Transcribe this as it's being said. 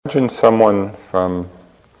Imagine someone from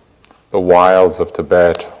the wilds of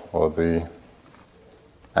Tibet or the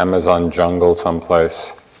Amazon jungle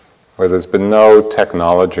someplace where there's been no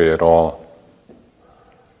technology at all,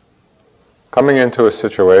 coming into a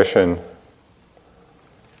situation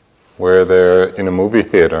where they're in a movie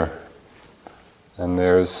theater and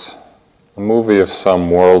there's a movie of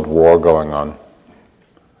some world war going on.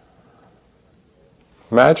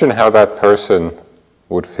 Imagine how that person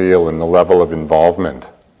would feel in the level of involvement,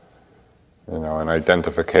 and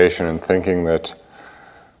identification and thinking that,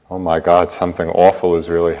 oh my God, something awful is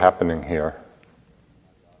really happening here.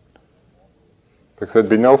 Because there'd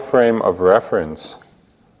be no frame of reference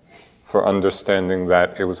for understanding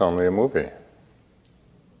that it was only a movie.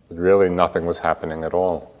 That really nothing was happening at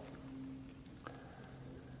all.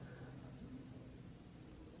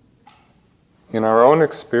 In our own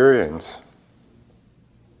experience,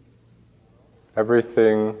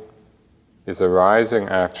 everything is arising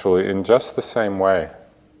actually in just the same way.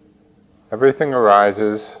 Everything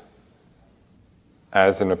arises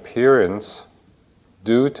as an appearance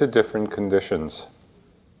due to different conditions.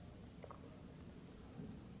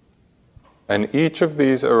 And each of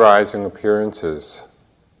these arising appearances,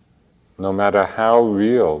 no matter how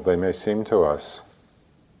real they may seem to us,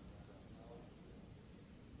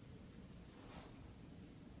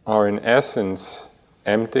 are in essence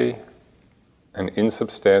empty and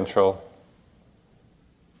insubstantial,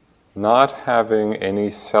 not having any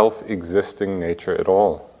self-existing nature at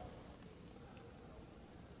all.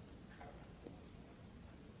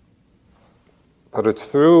 But it's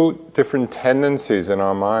through different tendencies in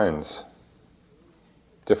our minds,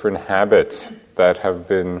 different habits that have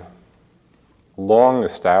been long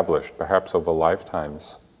established, perhaps over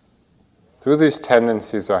lifetimes. Through these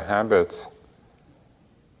tendencies or habits,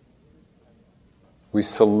 we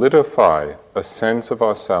solidify a sense of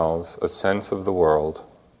ourselves, a sense of the world,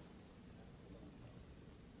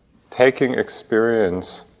 taking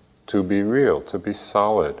experience to be real, to be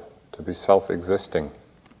solid, to be self-existing.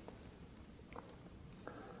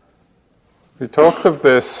 We talked of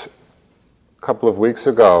this a couple of weeks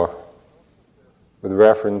ago with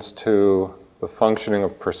reference to the functioning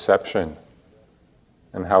of perception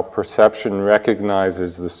and how perception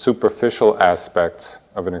recognizes the superficial aspects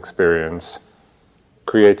of an experience,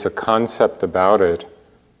 creates a concept about it,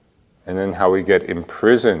 and then how we get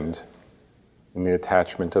imprisoned in the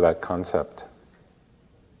attachment to that concept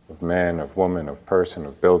of man, of woman, of person,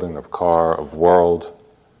 of building, of car, of world,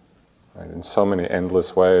 right, in so many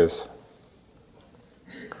endless ways.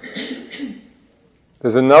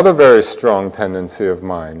 There's another very strong tendency of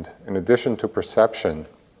mind, in addition to perception,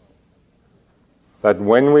 that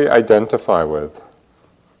when we identify with,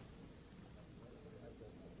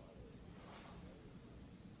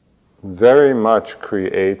 very much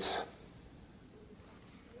creates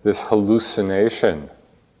this hallucination,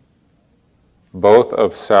 both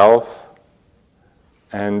of self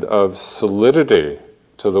and of solidity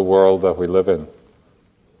to the world that we live in.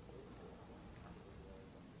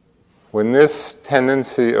 When this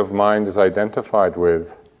tendency of mind is identified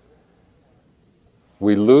with,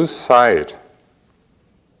 we lose sight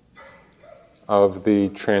of the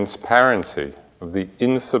transparency, of the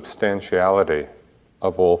insubstantiality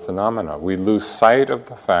of all phenomena. We lose sight of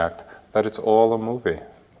the fact that it's all a movie.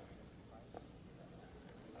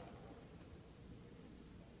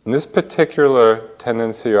 And this particular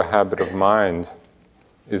tendency or habit of mind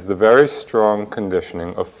is the very strong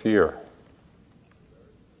conditioning of fear.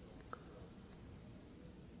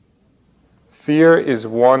 Fear is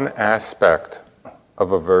one aspect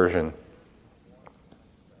of aversion.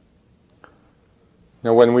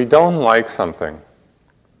 Now, when we don't like something,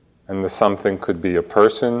 and the something could be a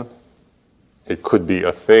person, it could be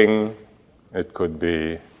a thing, it could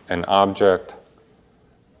be an object.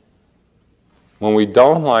 When we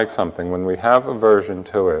don't like something, when we have aversion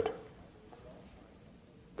to it,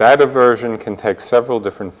 that aversion can take several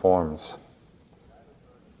different forms.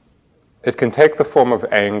 It can take the form of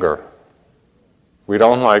anger. We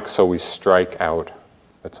don't like, so we strike out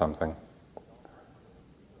at something.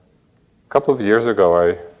 A couple of years ago,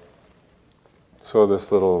 I saw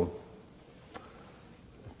this little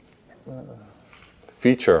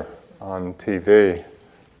feature on TV. It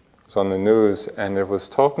was on the news, and it was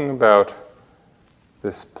talking about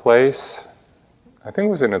this place, I think it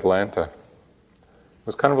was in Atlanta. It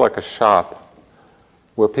was kind of like a shop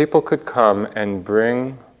where people could come and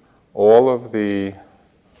bring all of the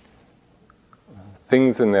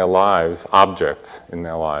things in their lives, objects in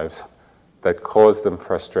their lives, that caused them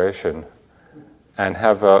frustration, and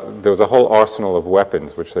there was a whole arsenal of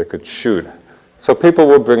weapons which they could shoot. So people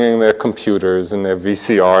were bringing their computers and their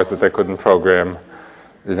VCRs that they couldn't program,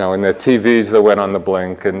 and their TVs that went on the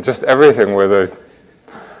blink, and just everything where the...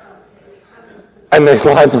 And they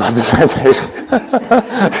lined them up and they,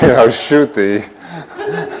 shoot the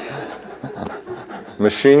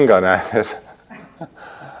machine gun at it.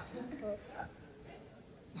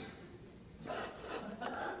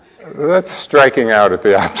 That's striking out at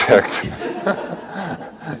the object,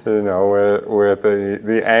 where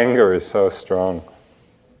the anger is so strong.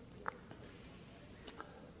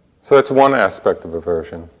 So that's one aspect of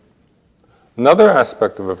aversion. Another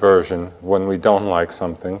aspect of aversion, when we don't like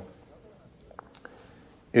something,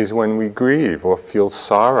 is when we grieve or feel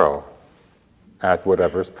sorrow at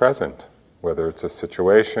whatever's present, whether it's a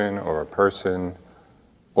situation or a person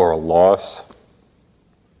or a loss.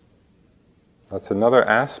 That's another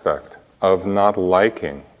aspect of not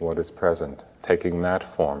liking what is present, taking that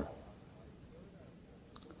form.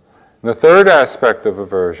 And the third aspect of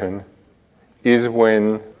aversion is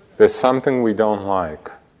when there's something we don't like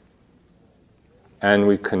and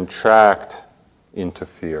we contract into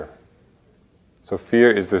fear. So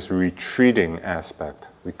fear is this retreating aspect.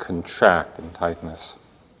 We contract in tightness.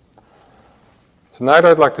 Tonight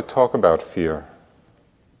I'd like to talk about fear,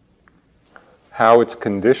 how it's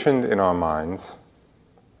conditioned in our minds,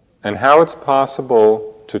 and how it's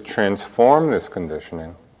possible to transform this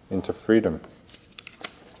conditioning into freedom.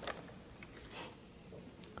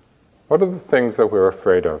 What are the things that we're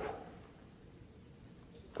afraid of,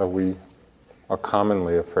 that we are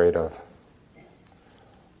commonly afraid of?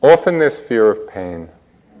 Often there's fear of pain,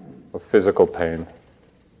 of physical pain.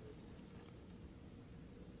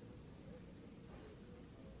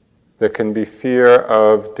 There can be fear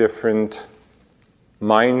of different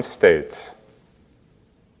mind states,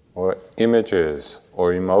 or images,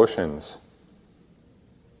 or emotions.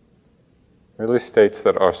 Really states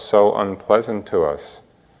that are so unpleasant to us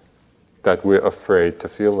that we're afraid to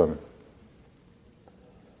feel them.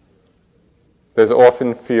 There's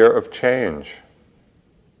often fear of change,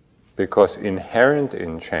 because inherent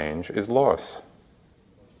in change is loss,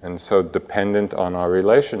 and so dependent on our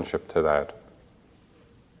relationship to that,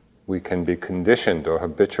 we can be conditioned or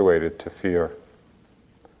habituated to fear.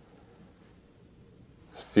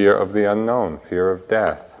 It's fear of the unknown, fear of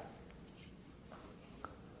death.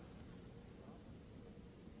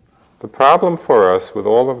 The problem for us with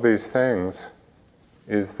all of these things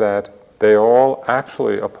is that they are all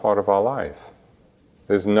actually a part of our life.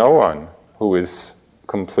 There's no one who is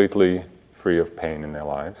completely free of pain in their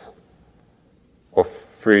lives, or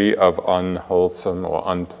free of unwholesome or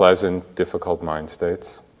unpleasant, difficult mind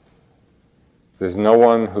states. There's no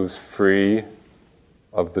one who's free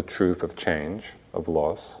of the truth of change, of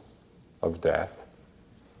loss, of death.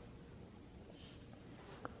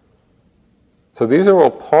 So these are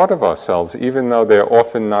all part of ourselves, even though they're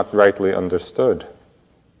often not rightly understood.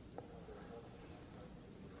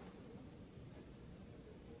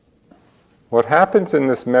 What happens in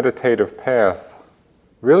this meditative path,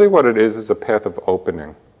 really what it is a path of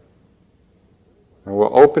opening. And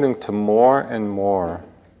we're opening to more and more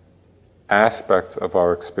aspects of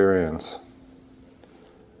our experience.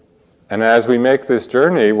 And as we make this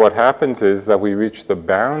journey, what happens is that we reach the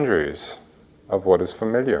boundaries of what is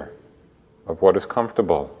familiar, of what is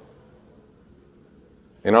comfortable.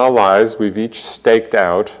 In our lives, we've each staked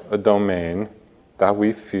out a domain that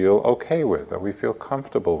we feel okay with, that we feel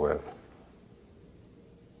comfortable with.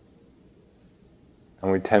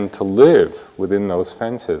 And we tend to live within those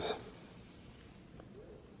fences.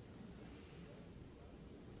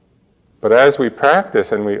 But as we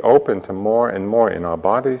practice and we open to more and more in our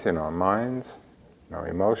bodies, in our minds, in our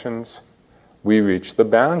emotions, we reach the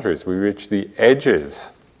boundaries, we reach the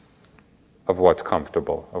edges of what's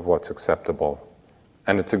comfortable, of what's acceptable.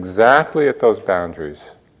 And it's exactly at those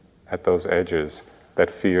boundaries, at those edges, that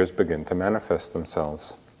fears begin to manifest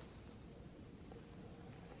themselves.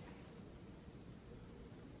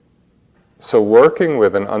 So working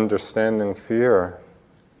with and understanding fear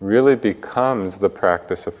really becomes the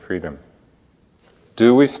practice of freedom.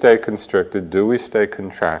 Do we stay constricted? Do we stay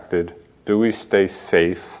contracted? Do we stay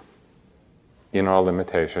safe in our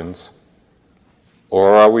limitations?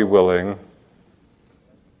 Or are we willing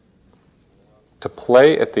to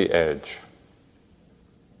play at the edge,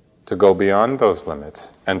 to go beyond those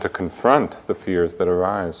limits, and to confront the fears that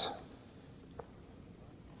arise?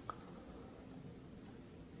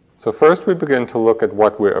 So first we begin to look at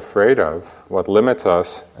what we're afraid of, what limits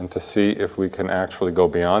us, and to see if we can actually go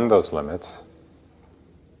beyond those limits.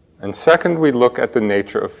 And second, we look at the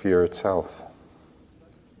nature of fear itself.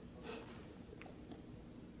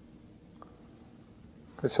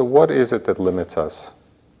 Okay, so what is it that limits us?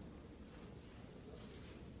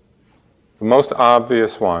 The most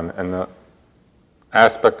obvious one, and the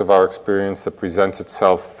aspect of our experience that presents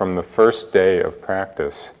itself from the first day of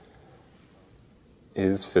practice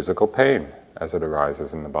is physical pain as it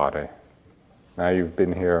arises in the body. Now you've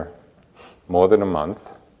been here more than a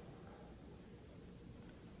month,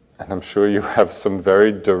 and I'm sure you have some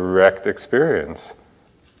very direct experience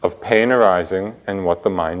of pain arising and what the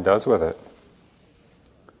mind does with it.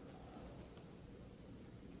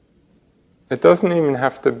 It doesn't even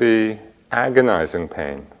have to be agonizing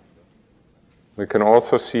pain. We can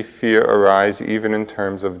also see fear arise even in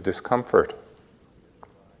terms of discomfort.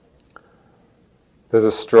 There's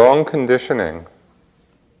a strong conditioning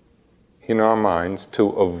in our minds to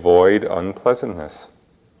avoid unpleasantness.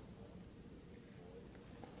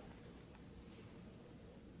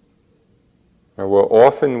 Now, we're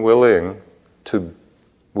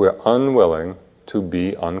unwilling to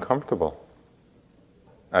be uncomfortable,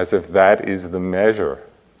 as if that is the measure,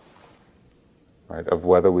 right, of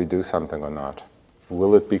whether we do something or not.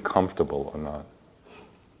 Will it be comfortable or not?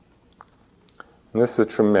 And this is a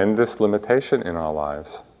tremendous limitation in our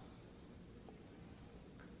lives.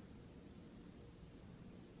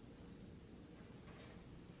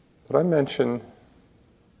 Did I mention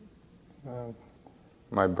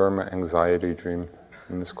my Burma anxiety dream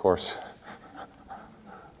in this course?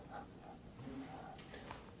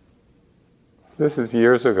 This is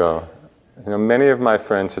years ago. Many of my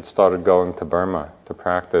friends had started going to Burma to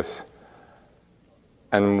practice,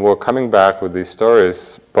 and were coming back with these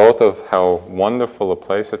stories, both of how wonderful a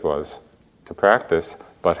place it was to practice,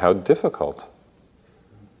 but how difficult.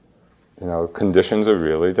 Conditions are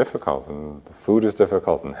really difficult, and the food is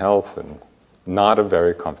difficult, and health, and not a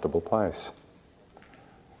very comfortable place.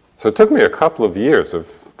 So it took me a couple of years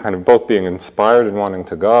of kind of both being inspired and wanting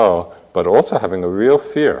to go, but also having a real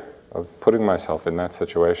fear of putting myself in that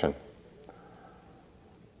situation.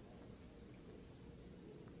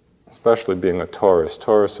 Especially being a tourist.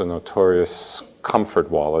 Tourists are notorious comfort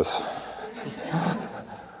wallahs.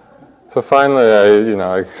 So finally,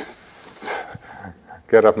 I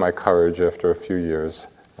get up my courage after a few years,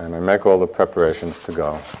 and I make all the preparations to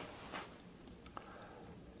go.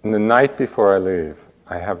 And the night before I leave,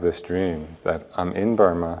 I have this dream that I'm in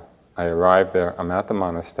Burma, I arrive there, I'm at the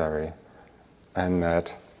monastery, and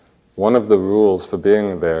that one of the rules for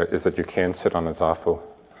being there is that you can't sit on a zafu.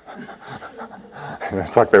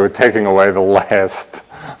 It's like they were taking away the last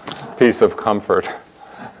piece of comfort.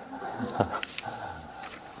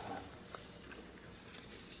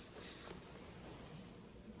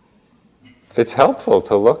 It's helpful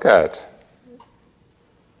to look at,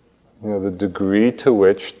 the degree to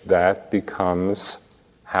which that becomes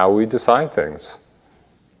how we decide things.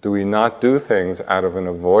 Do we not do things out of an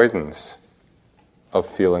avoidance of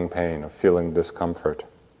feeling pain, of feeling discomfort?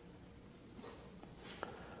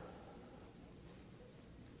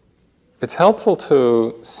 It's helpful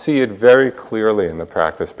to see it very clearly in the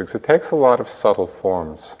practice because it takes a lot of subtle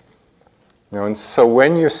forms. And so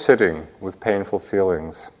when you're sitting with painful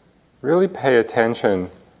feelings, really pay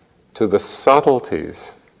attention to the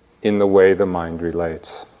subtleties in the way the mind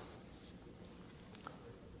relates.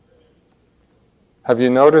 Have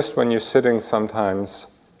you noticed when you're sitting sometimes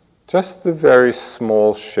just the very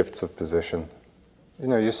small shifts of position?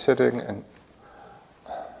 You're sitting and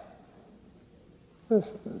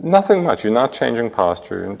there's nothing much. You're not changing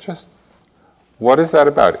posture. And just, what is that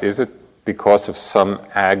about? Is it because of some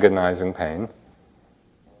agonizing pain?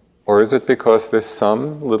 Or is it because there's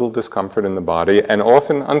some little discomfort in the body, and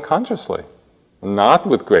often unconsciously, not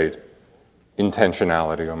with great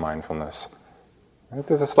intentionality or mindfulness? Right?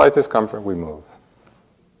 There's a slight discomfort, we move.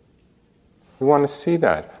 We want to see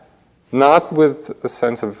that, not with a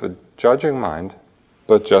sense of a judging mind,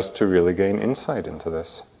 but just to really gain insight into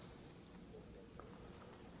this.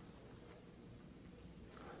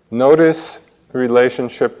 Notice the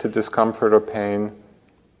relationship to discomfort or pain.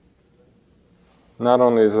 Not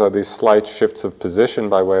only are these slight shifts of position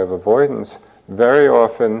by way of avoidance, very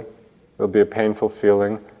often there'll be a painful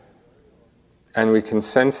feeling, and we can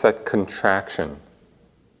sense that contraction,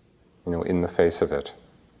 in the face of it.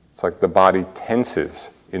 It's like the body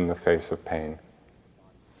tenses in the face of pain.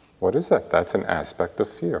 What is that? That's an aspect of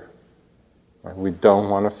fear. Right? We don't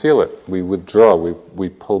want to feel it. We withdraw, we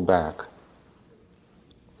pull back.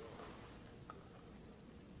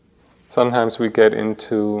 Sometimes we get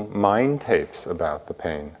into mind tapes about the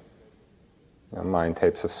pain. Mind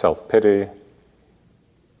tapes of self-pity.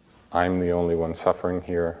 I'm the only one suffering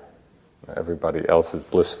here. Everybody else is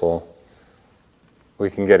blissful. We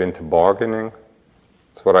can get into bargaining.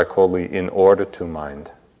 It's what I call the in order to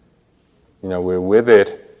mind. We're with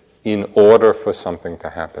it in order for something to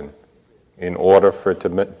happen, in order for it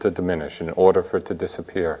to diminish, in order for it to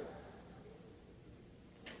disappear.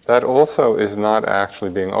 that also is not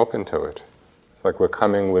actually being open to it. It's like we're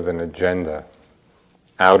coming with an agenda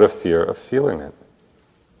out of fear of feeling it.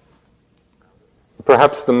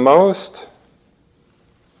 Perhaps the most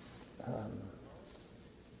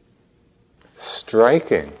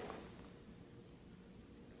striking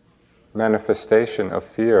manifestation of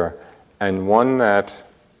fear, and one that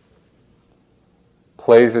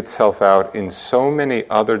plays itself out in so many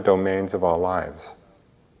other domains of our lives,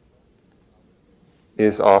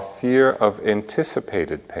 is our fear of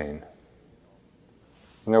anticipated pain.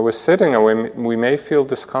 We're sitting and we may feel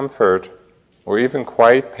discomfort or even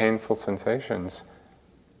quite painful sensations,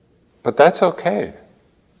 but that's okay.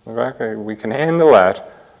 We can handle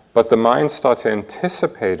that, but the mind starts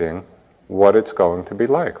anticipating what it's going to be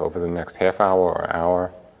like over the next half hour or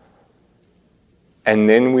hour. And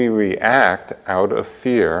then we react out of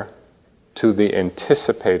fear to the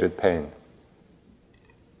anticipated pain.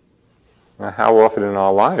 Now, how often in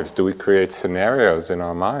our lives do we create scenarios in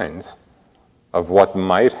our minds of what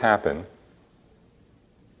might happen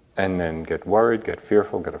and then get worried, get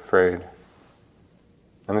fearful, get afraid?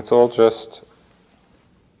 And it's all just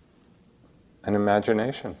an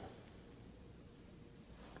imagination.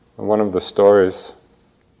 And one of the stories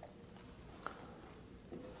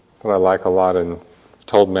that I like a lot, and I've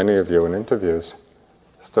told many of you in interviews,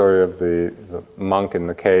 the story of the monk in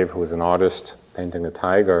the cave who was an artist painting a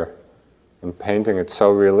tiger, and painting it so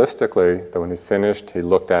realistically that when he finished, he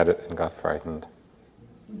looked at it and got frightened.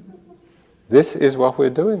 This is what we're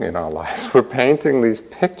doing in our lives. We're painting these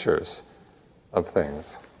pictures of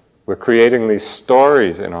things. We're creating these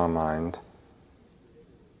stories in our mind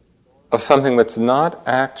of something that's not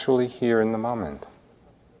actually here in the moment.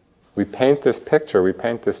 We paint this picture, we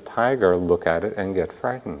paint this tiger, look at it, and get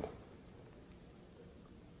frightened.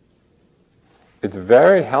 It's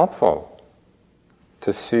very helpful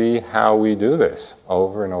to see how we do this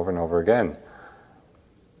over and over and over again.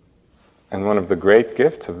 And one of the great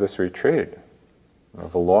gifts of this retreat,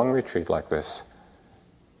 of a long retreat like this,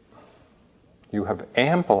 you have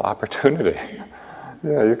ample opportunity.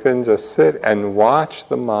 You can just sit and watch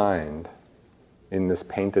the mind in this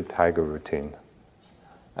painted tiger routine.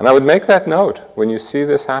 And I would make that note when you see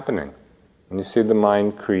this happening, when you see the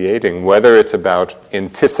mind creating, whether it's about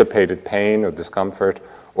anticipated pain or discomfort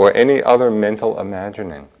or any other mental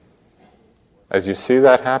imagining. As you see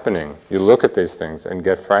that happening, you look at these things and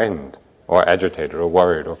get frightened or agitated or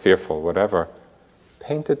worried or fearful, whatever.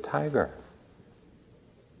 Painted tiger.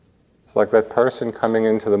 It's like that person coming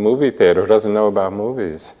into the movie theater who doesn't know about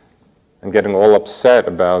movies and getting all upset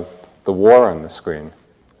about the war on the screen.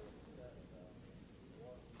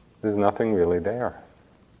 There's nothing really there.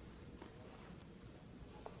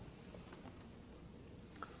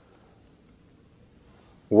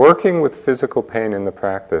 Working with physical pain in the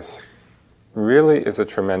practice really is a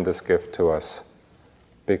tremendous gift to us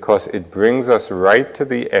because it brings us right to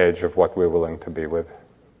the edge of what we're willing to be with.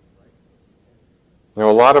 A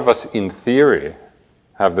lot of us in theory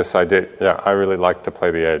have this idea, I really like to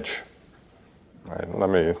play the edge. Right,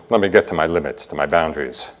 let me get to my limits, to my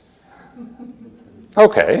boundaries.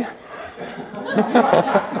 Okay.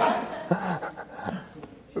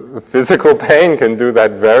 Physical pain can do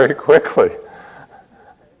that very quickly.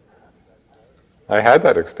 I had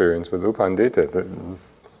that experience with U Pandita,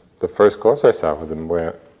 the first course I sat with him,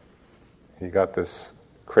 where he got this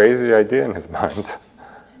crazy idea in his mind.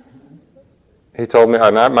 He told me,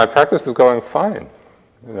 my practice was going fine.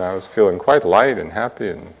 I was feeling quite light and happy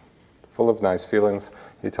and full of nice feelings.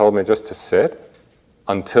 He told me just to sit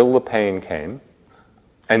until the pain came,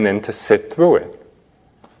 and then to sit through it.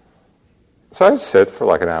 So I'd sit for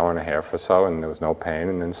like an hour and a half or so, and there was no pain,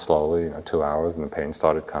 and then slowly, 2 hours, and the pain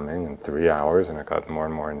started coming, and 3 hours, and it got more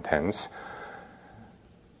and more intense.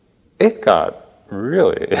 It got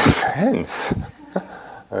really intense.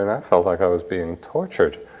 I felt like I was being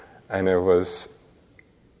tortured. And it was,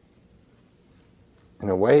 in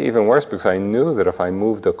a way, even worse, because I knew that if I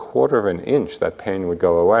moved a quarter of an inch, that pain would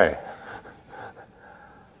go away.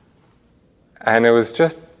 And it was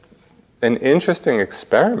just an interesting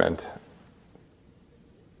experiment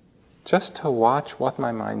just to watch what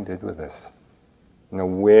my mind did with this,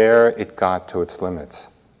 where it got to its limits,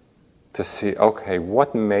 to see, okay,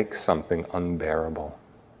 what makes something unbearable?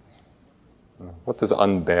 What does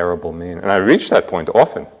unbearable mean? And I reached that point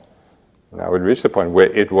often. I would reach the point where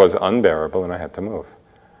it was unbearable and I had to move.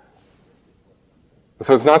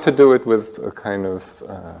 So it's not to do it with a kind of,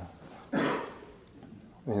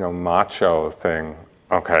 macho thing.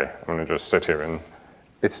 Okay, I'm going to just sit here, and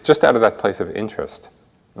it's just out of that place of interest.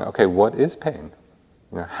 Okay, what is pain?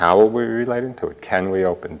 How are we relating to it? Can we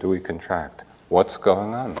open? Do we contract? What's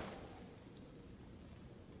going on?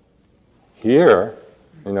 Here,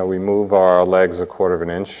 we move our legs a quarter of an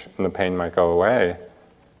inch and the pain might go away.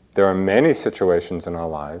 There are many situations in our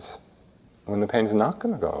lives when the pain's not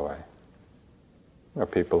going to go away. There are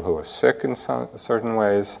people who are sick in certain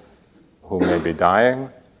ways, who may be dying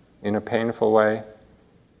in a painful way.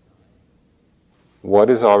 What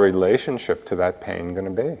is our relationship to that pain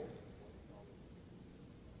going to be?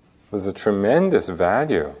 There's a tremendous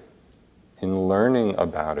value in learning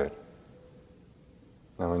about it,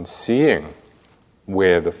 in seeing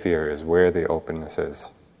where the fear is, where the openness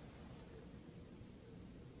is,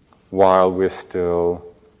 while we're still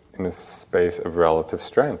in a space of relative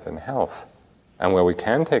strength and health, and where we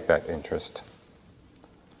can take that interest.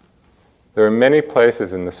 There are many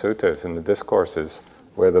places in the suttas, in the discourses,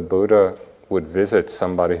 where the Buddha would visit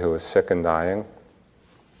somebody who was sick and dying,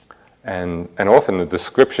 and often the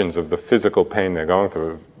descriptions of the physical pain they're going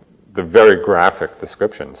through, the very graphic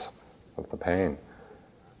descriptions of the pain.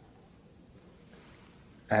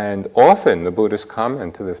 And often the Buddha's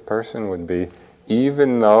comment to this person would be,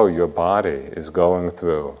 even though your body is going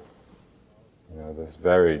through this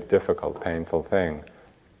very difficult, painful thing,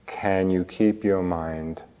 can you keep your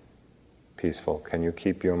mind peaceful? Can you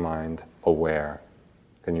keep your mind aware?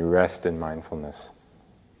 Can you rest in mindfulness?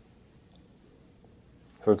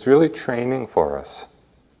 So it's really training for us.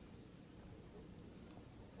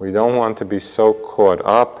 We don't want to be so caught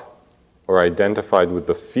up or identified with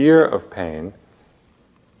the fear of pain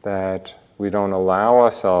that we don't allow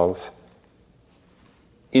ourselves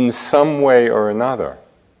in some way or another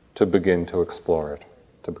to begin to explore it,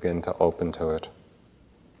 to begin to open to it.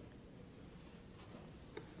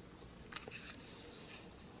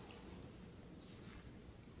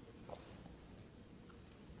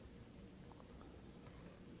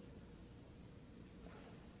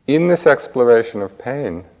 In this exploration of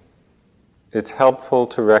pain, it's helpful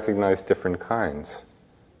to recognize different kinds,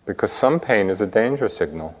 because some pain is a danger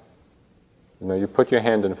signal. You put your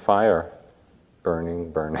hand in fire,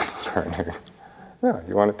 burning, burning, burning. No,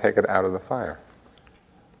 you want to take it out of the fire.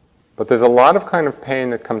 But there's a lot of kind of pain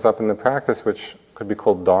that comes up in the practice which could be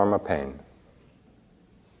called dharma pain.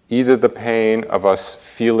 Either the pain of us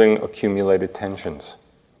feeling accumulated tensions.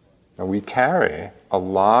 Now, we carry a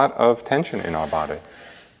lot of tension in our body,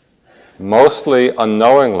 mostly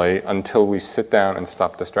unknowingly until we sit down and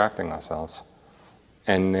stop distracting ourselves.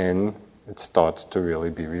 And then it starts to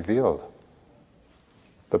really be revealed.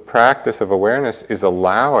 The practice of awareness is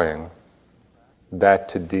allowing that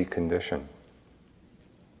to decondition.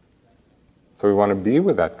 So we want to be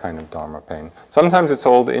with that kind of dharma pain. Sometimes it's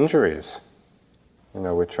old injuries,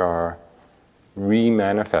 which are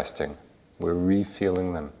re-manifesting. We're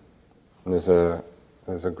re-feeling them. And there's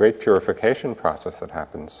a great purification process that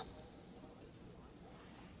happens.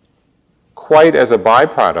 Quite as a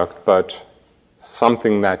byproduct, but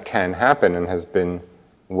something that can happen and has been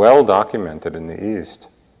well documented in the East.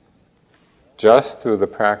 Just through the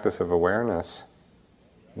practice of awareness,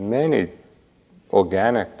 many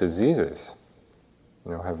organic diseases,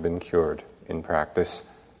 have been cured in practice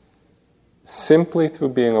simply through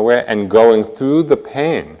being aware and going through the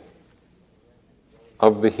pain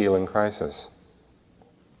of the healing crisis.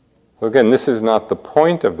 So again, this is not the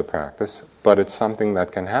point of the practice, but it's something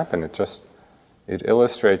that can happen. It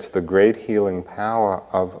illustrates the great healing power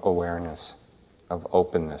of awareness, of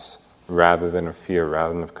openness, rather than of fear,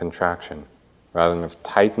 rather than of contraction, rather than of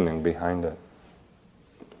tightening behind it.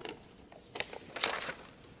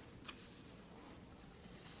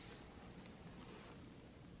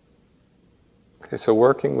 Okay, so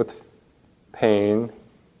working with pain,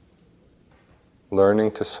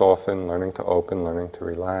 learning to soften, learning to open, learning to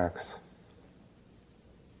relax,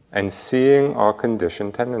 and seeing our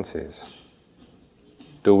conditioned tendencies.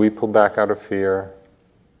 Do we pull back out of fear?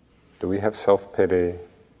 Do we have self-pity?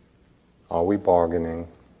 Are we bargaining?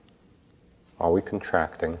 Are we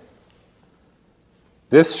contracting?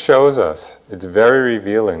 This shows us, it's very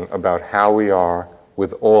revealing about how we are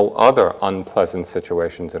with all other unpleasant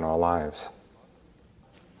situations in our lives.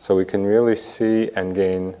 So we can really see and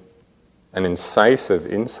gain an incisive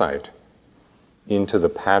insight into the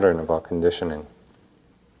pattern of our conditioning.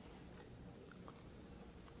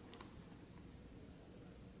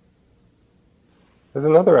 There's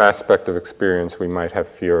another aspect of experience we might have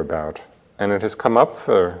fear about, and it has come up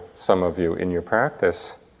for some of you in your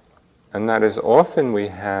practice, and that is often we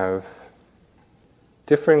have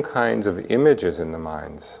different kinds of images in the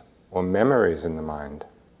minds or memories in the mind.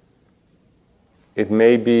 It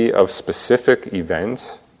may be of specific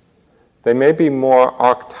events. They may be more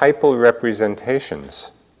archetypal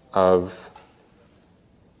representations of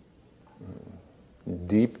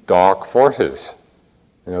deep, dark forces,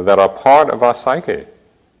 that are part of our psyche.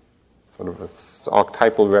 sort of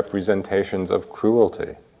archetypal representations of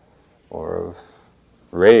cruelty, or of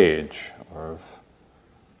rage, or of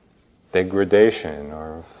degradation,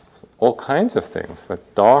 or of all kinds of things,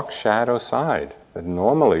 that dark shadow side that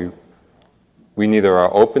normally we neither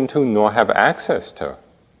are open to nor have access to.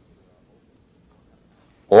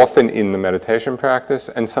 Often in the meditation practice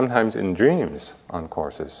and sometimes in dreams on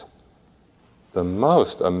courses, the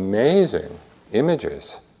most amazing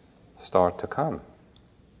images start to come.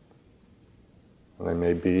 They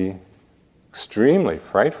may be extremely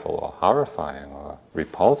frightful or horrifying or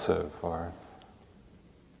repulsive or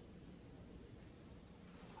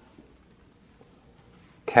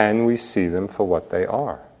can we see them for what they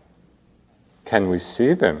are? Can we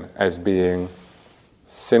see them as being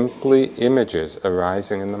simply images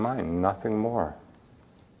arising in the mind, nothing more?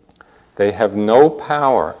 They have no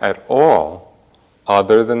power at all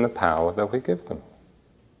other than the power that we give them.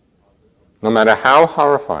 No matter how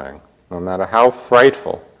horrifying, no matter how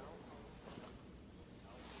frightful,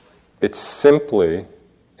 it's simply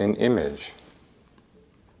an image.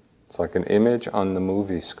 It's like an image on the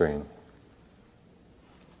movie screen.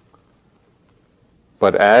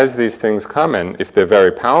 But as these things come in, if they're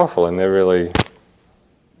very powerful and they're really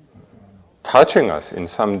touching us in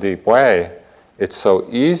some deep way, it's so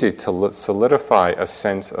easy to solidify a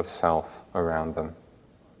sense of self around them.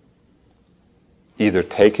 Either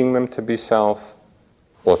taking them to be self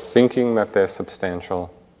or thinking that they're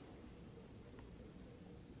substantial.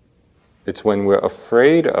 It's when we're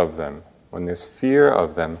afraid of them, when there's fear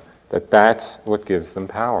of them, that's what gives them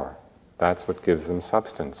power. That's what gives them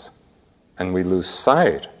substance. And we lose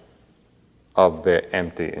sight of their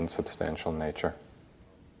empty, insubstantial nature.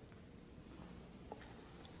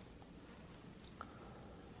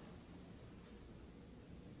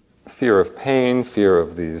 Fear of pain, fear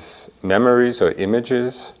of these memories or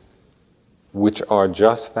images, which are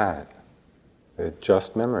just that. They're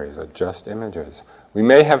just memories or just images. We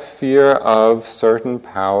may have fear of certain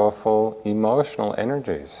powerful emotional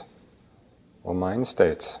energies or mind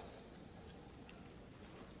states.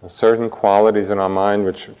 Certain qualities in our mind,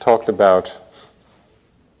 which we talked about,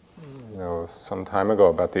 some time ago,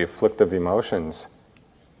 about the afflictive emotions.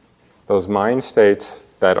 Those mind states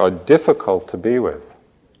that are difficult to be with,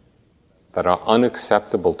 that are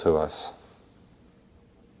unacceptable to us.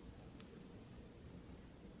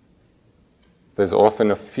 There's often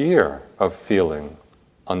a fear of feeling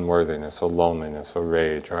unworthiness or loneliness or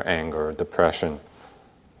rage or anger or depression,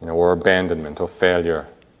 or abandonment or failure.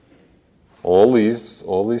 All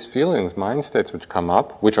these feelings, mind states which come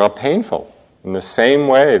up, which are painful, in the same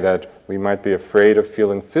way that we might be afraid of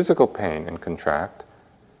feeling physical pain and contract,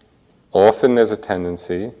 often there's a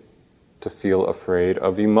tendency to feel afraid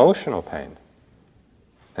of emotional pain,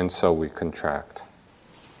 and so we contract.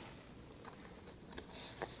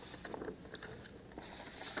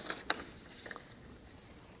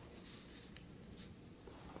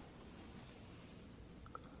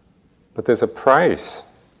 But there's a price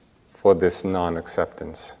for this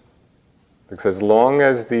non-acceptance. Because as long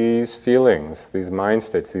as these feelings, these mind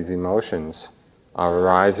states, these emotions are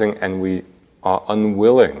arising and we are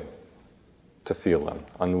unwilling to feel them,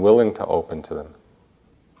 unwilling to open to them,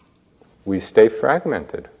 we stay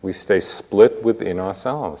fragmented, we stay split within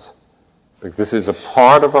ourselves. Because this is a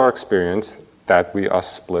part of our experience that we are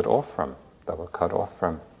split off from, that we're cut off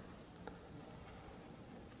from.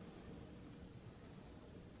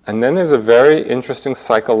 And then there's a very interesting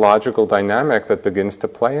psychological dynamic that begins to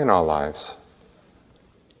play in our lives.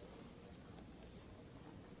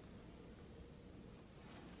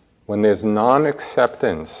 When there's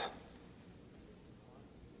non-acceptance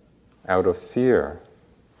out of fear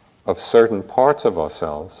of certain parts of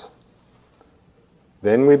ourselves,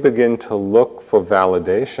 then we begin to look for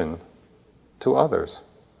validation to others.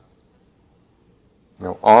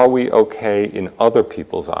 Are we okay in other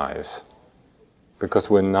people's eyes?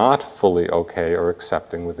 Because we're not fully okay or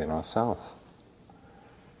accepting within ourselves.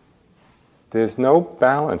 There's no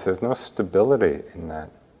balance, there's no stability in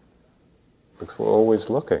that. Because we're always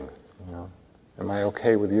looking, am I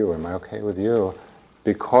okay with you? Am I okay with you?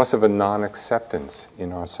 Because of a non-acceptance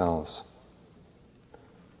in ourselves.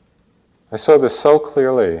 I saw this so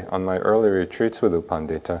clearly on my early retreats with U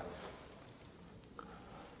Pandita,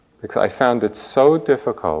 because I found it so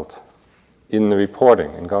difficult in the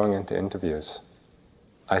reporting and going into interviews.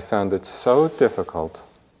 I found it so difficult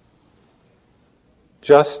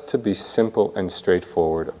just to be simple and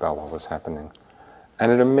straightforward about what was happening.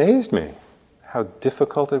 And it amazed me how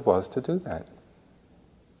difficult it was to do that.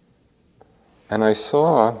 And I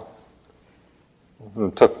saw,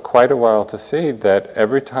 it took quite a while to see, that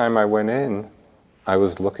every time I went in, I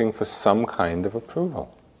was looking for some kind of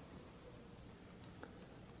approval.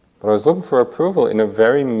 But I was looking for approval in a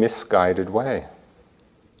very misguided way.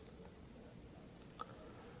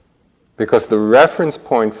 Because the reference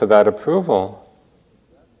point for that approval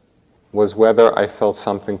was whether I felt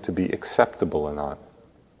something to be acceptable or not.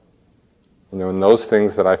 And those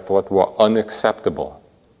things that I thought were unacceptable,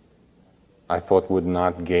 I thought would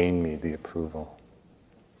not gain me the approval.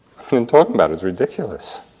 And talking about it is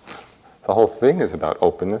ridiculous. The whole thing is about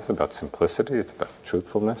openness, about simplicity, it's about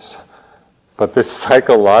truthfulness. But this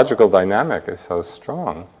psychological dynamic is so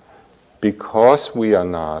strong because we are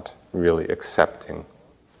not really accepting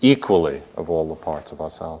equally of all the parts of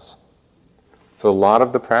ourselves. So a lot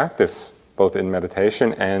of the practice, both in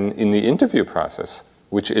meditation and in the interview process,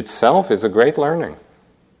 which itself is a great learning,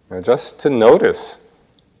 just to notice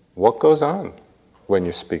what goes on when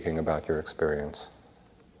you're speaking about your experience.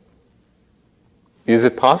 Is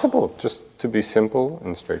it possible just to be simple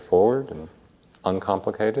and straightforward and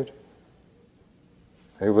uncomplicated?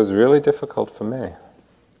 It was really difficult for me.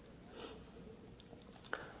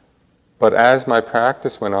 But as my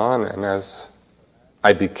practice went on and as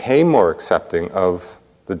I became more accepting of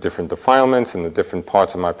the different defilements and the different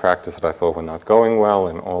parts of my practice that I thought were not going well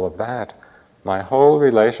and all of that, my whole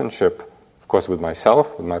relationship, of course, with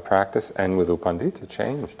myself, with my practice, and with U Pandita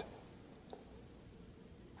changed.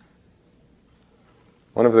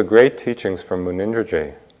 One of the great teachings from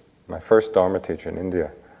Munindraji, my first Dharma teacher in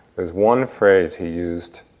India, there's one phrase he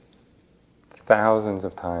used thousands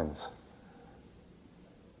of times.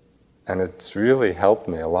 And it's really helped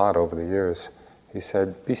me a lot over the years. He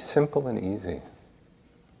said, be simple and easy.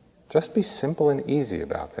 Just be simple and easy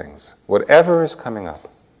about things, whatever is coming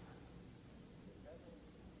up.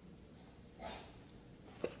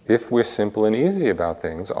 If we're simple and easy about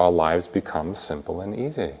things, our lives become simple and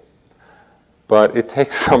easy. But it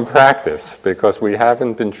takes some practice because we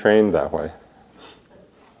haven't been trained that way.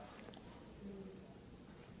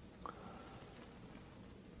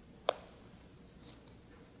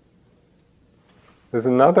 There's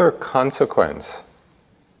another consequence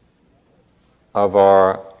of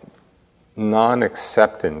our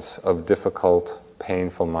non-acceptance of difficult,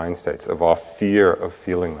 painful mind states, of our fear of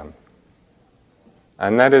feeling them.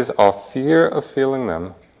 And that is our fear of feeling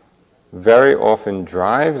them very often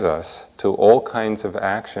drives us to all kinds of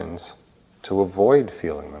actions to avoid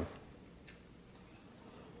feeling them.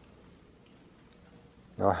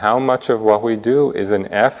 How much of what we do is an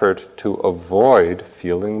effort to avoid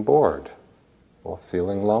feeling bored or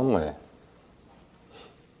feeling lonely?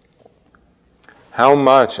 How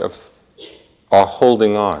much of our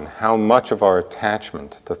holding on, how much of our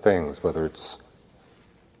attachment to things, whether it's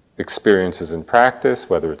experiences in practice,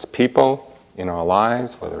 whether it's people in our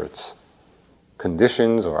lives, whether it's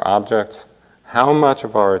conditions or objects, how much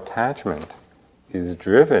of our attachment is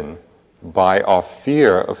driven by our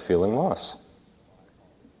fear of feeling loss?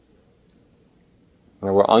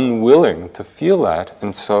 We're unwilling to feel that,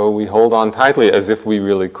 and so we hold on tightly as if we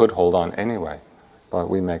really could hold on anyway, but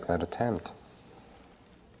we make that attempt.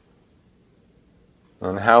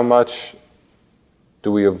 And how much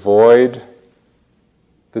do we avoid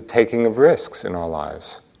the taking of risks in our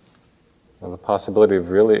lives? The possibility of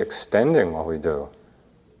really extending what we do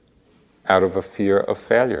out of a fear of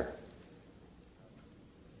failure.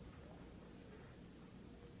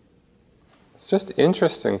 It's just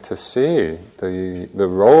interesting to see the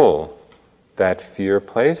role that fear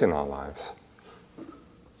plays in our lives.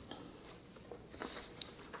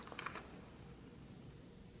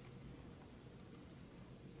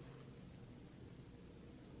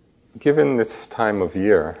 Given this time of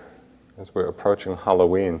year, as we're approaching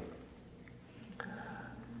Halloween,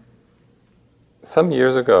 some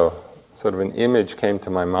years ago, sort of an image came to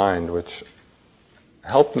my mind which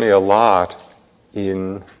helped me a lot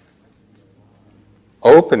in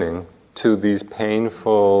opening to these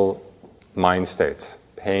painful mind states,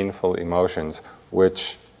 painful emotions,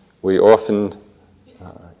 which we often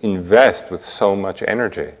invest with so much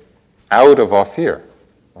energy out of our fear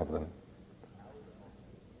of them.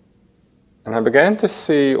 And I began to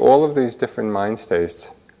see all of these different mind states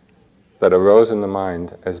that arose in the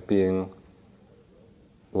mind as being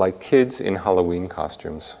like kids in Halloween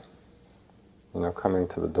costumes, coming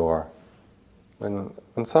to the door. When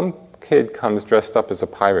some kid comes dressed up as a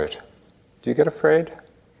pirate, do you get afraid?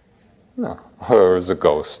 No. Or as a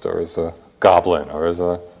ghost, or as a goblin, or as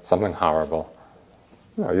something horrible.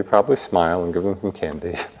 No, you probably smile and give them some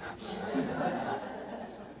candy.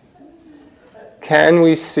 Can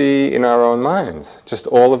we see in our own minds just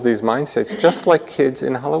all of these mind states, just like kids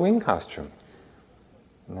in Halloween costume?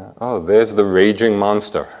 Oh, there's the raging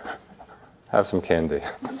monster. Have some candy.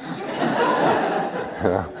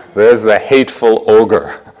 There's the hateful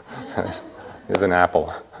ogre. Here's an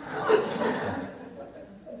apple.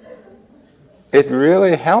 it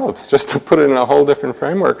really helps just to put it in a whole different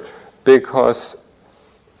framework, because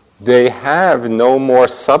they have no more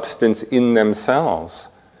substance in themselves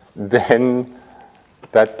than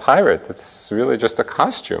that pirate. It's really just a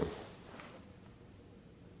costume.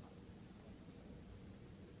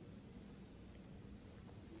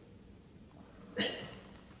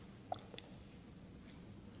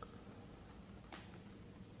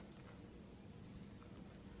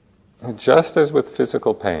 Just as with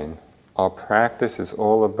physical pain, our practice is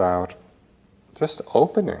all about just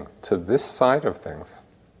opening to this side of things,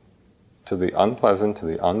 to the unpleasant, to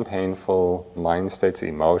the unpainful mind states,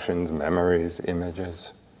 emotions, memories,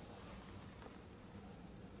 images.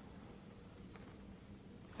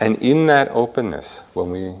 And in that openness,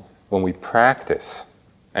 when we practice,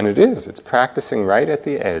 and it's practicing right at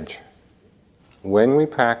the edge. When we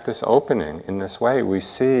practice opening in this way, we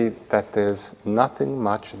see that there's nothing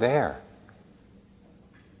much there.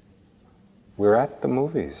 We're at the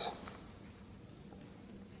movies.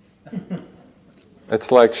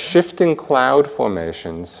 It's like shifting cloud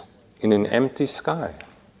formations in an empty sky.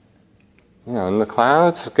 And the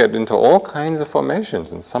clouds get into all kinds of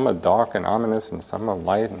formations, and some are dark and ominous, and some are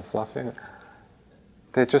light and fluffy.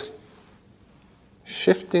 They're just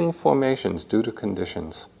shifting formations due to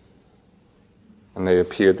conditions. And they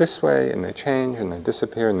appear this way, and they change, and they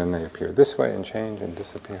disappear, and then they appear this way, and change, and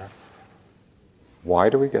disappear. Why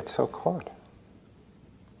do we get so caught?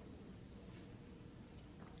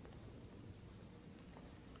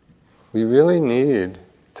 We really need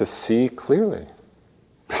to see clearly.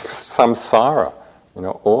 Samsara,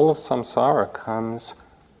 all of samsara comes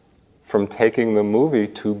from taking the movie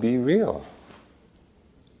to be real.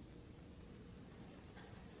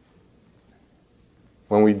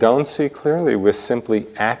 When we don't see clearly, we're simply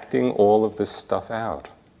acting all of this stuff out.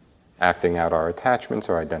 Acting out our attachments,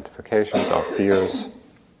 our identifications, our fears.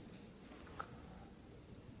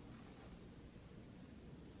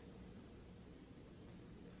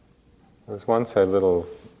 There was once a little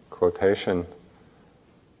quotation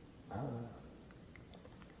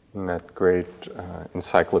in that great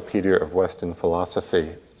Encyclopedia of Western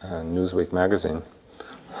Philosophy, Newsweek magazine.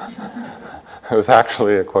 It was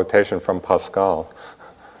actually a quotation from Pascal.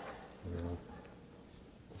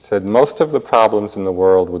 It said, "Most of the problems in the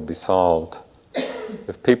world would be solved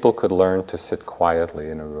if people could learn to sit quietly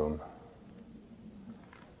in a room."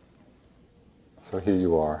 So here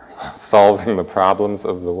you are, solving the problems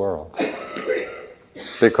of the world.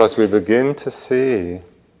 Because we begin to see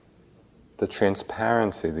the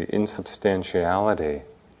transparency, the insubstantiality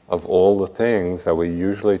of all the things that we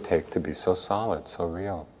usually take to be so solid, so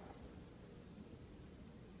real.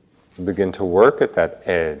 We begin to work at that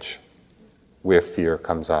edge where fear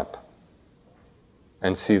comes up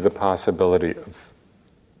and see the possibility of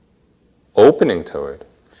opening to it,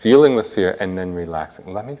 feeling the fear, and then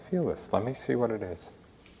relaxing. Let me feel this. Let me see what it is.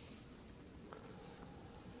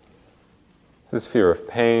 There's fear of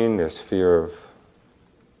pain, there's fear of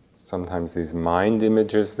sometimes these mind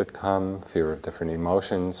images that come, fear of different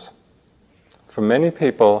emotions. For many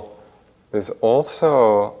people, there's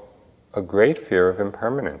also a great fear of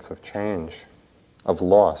impermanence, of change, of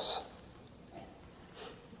loss.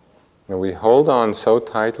 We hold on so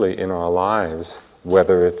tightly in our lives,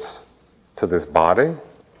 whether it's to this body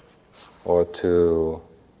or to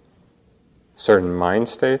certain mind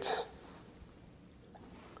states.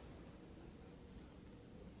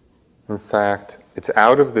 In fact, it's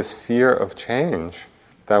out of this fear of change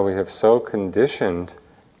that we have so conditioned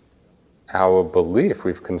our belief.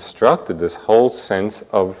 We've constructed this whole sense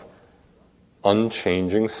of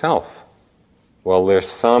unchanging self. Well, there's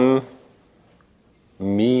some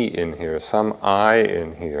me in here, some I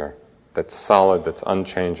in here that's solid, that's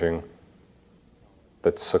unchanging,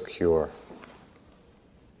 that's secure.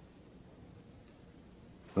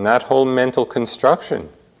 And that whole mental construction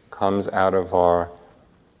comes out of our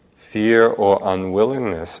fear or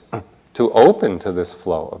unwillingness to open to this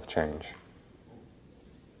flow of change.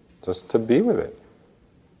 Just to be with it.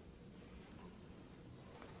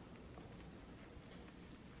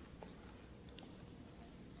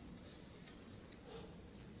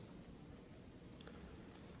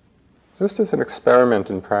 Just as an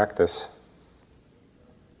experiment in practice,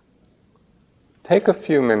 take a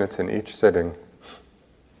few minutes in each sitting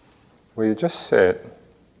where you just sit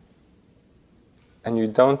and you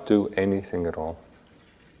don't do anything at all.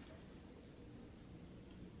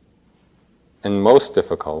 And most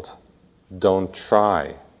difficult, don't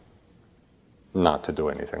try not to do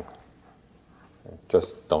anything.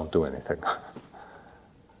 Just don't do anything.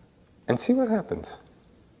 And see what happens.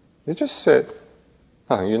 You just sit.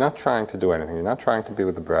 Nothing. You're not trying to do anything. You're not trying to be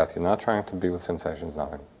with the breath. You're not trying to be with sensations.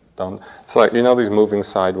 Nothing. don't. It's like, these moving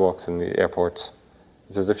sidewalks in the airports.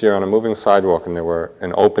 It's as if you're on a moving sidewalk and there were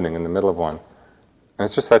an opening in the middle of one. And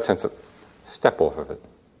it's just that sense of step off of it.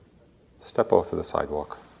 Step off of the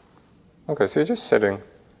sidewalk. Okay, so you're just sitting.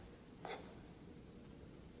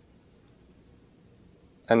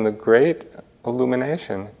 And the great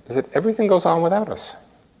illumination is that everything goes on without us.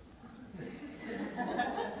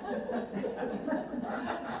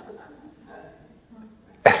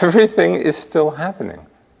 Everything is still happening.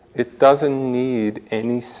 It doesn't need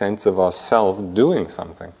any sense of ourselves doing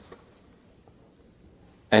something.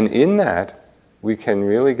 And in that, we can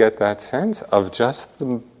really get that sense of just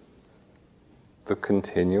the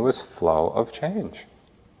continuous flow of change.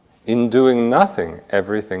 In doing nothing,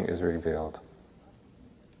 everything is revealed.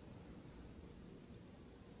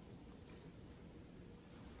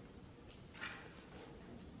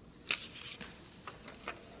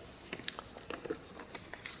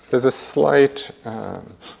 There's a slight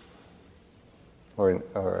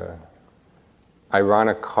or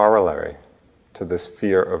ironic corollary to this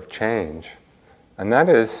fear of change, and that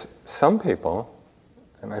is some people,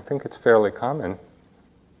 and I think it's fairly common,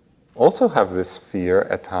 also have this fear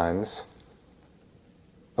at times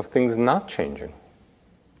of things not changing.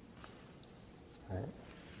 Right?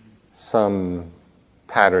 Some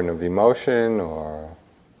pattern of emotion or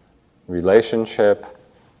relationship.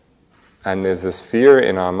 And there's this fear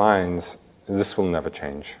in our minds, this will never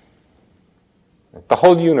change. The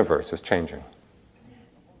whole universe is changing,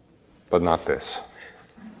 but not this.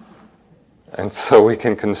 And so we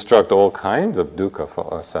can construct all kinds of dukkha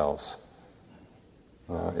for ourselves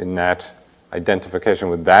in that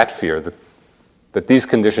identification with that fear that these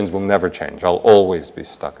conditions will never change. I'll always be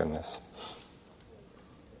stuck in this.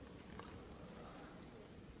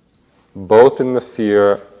 Both in the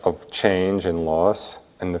fear of change and loss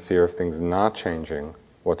and the fear of things not changing,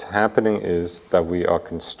 what's happening is that we are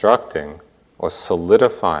constructing or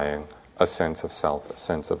solidifying a sense of self, a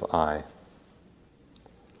sense of I.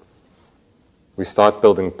 We start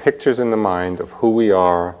building pictures in the mind of who we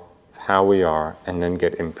are, of how we are, and then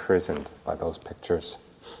get imprisoned by those pictures.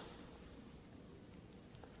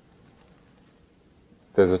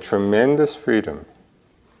 There's a tremendous freedom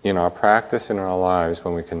in our practice, in our lives,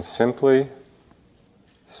 when we can simply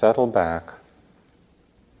settle back,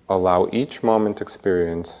 allow each moment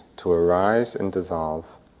experience to arise and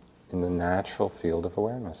dissolve in the natural field of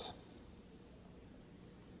awareness.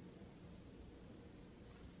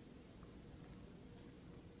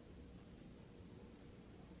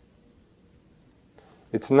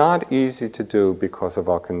 It's not easy to do because of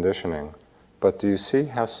our conditioning, but do you see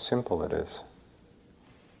how simple it is?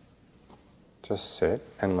 Just sit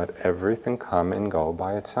and let everything come and go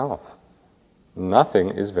by itself. Nothing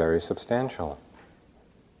is very substantial.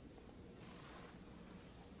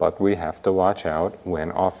 But we have to watch out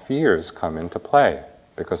when our fears come into play,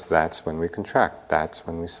 because that's when we contract, that's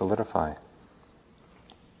when we solidify.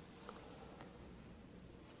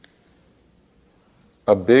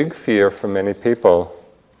 A big fear for many people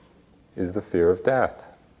is the fear of death,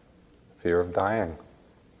 fear of dying.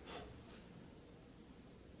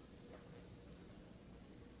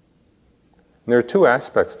 And there are two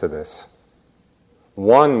aspects to this.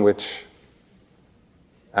 One which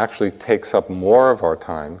actually takes up more of our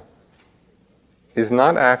time is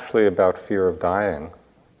not actually about fear of dying,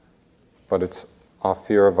 but it's our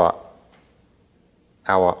fear of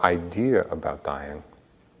our idea about dying.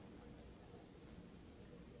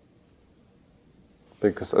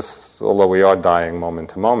 Because although we are dying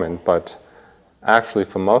moment to moment, but actually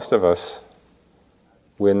for most of us,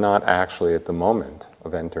 we're not actually at the moment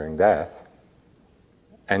of entering death.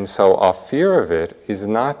 And so our fear of it is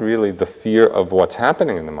not really the fear of what's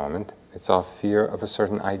happening in the moment, it's our fear of a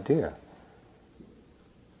certain idea.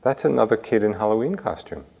 That's another kid in Halloween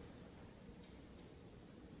costume.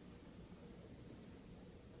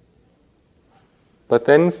 But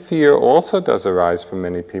then fear also does arise for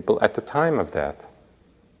many people at the time of death.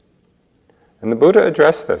 And the Buddha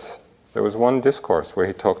addressed this. There was one discourse where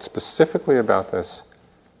he talked specifically about this.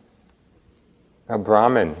 A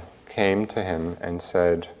Brahmin came to him and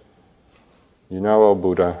said, "You know, O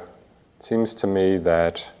Buddha, it seems to me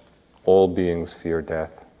that all beings fear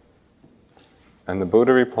death." And the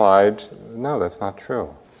Buddha replied, "No, that's not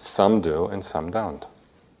true. Some do and some don't."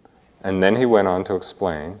 And then he went on to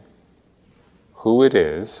explain who it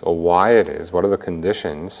is or why it is, what are the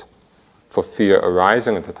conditions for fear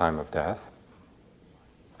arising at the time of death,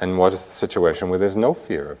 and what is the situation where there's no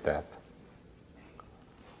fear of death.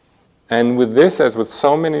 And with this, as with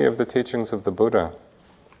so many of the teachings of the Buddha,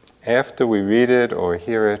 after we read it or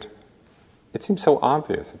hear it, it seems so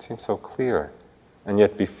obvious, it seems so clear. And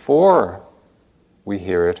yet before we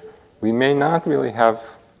hear it, we may not really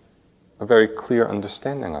have a very clear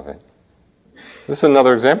understanding of it. This is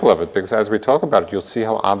another example of it, because as we talk about it, you'll see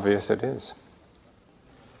how obvious it is.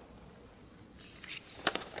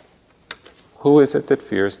 Who is it that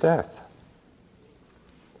fears death?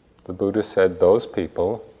 The Buddha said those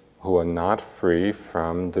people who are not free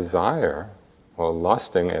from desire or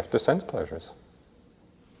lusting after sense pleasures.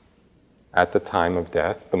 At the time of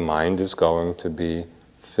death, the mind is going to be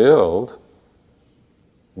filled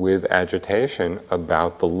with agitation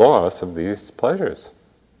about the loss of these pleasures,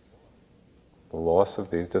 the loss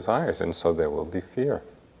of these desires, and so there will be fear.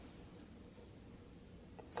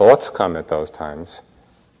 Thoughts come at those times.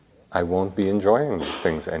 I won't be enjoying these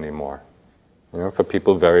things anymore. For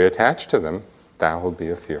people very attached to them, that will be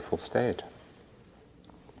a fearful state.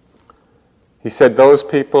 He said those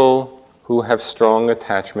people who have strong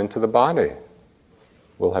attachment to the body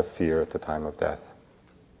will have fear at the time of death.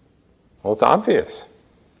 Well, it's obvious.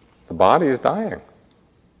 The body is dying.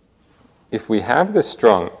 If we have this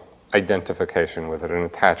strong identification with it and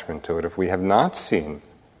attachment to it, if we have not seen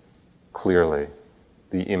clearly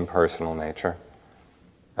the impersonal nature,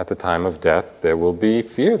 at the time of death there will be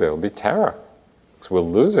fear, there will be terror, because we're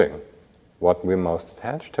losing what we're most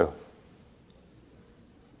attached to.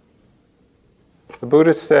 The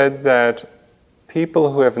Buddha said that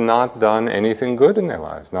people who have not done anything good in their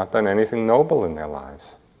lives, not done anything noble in their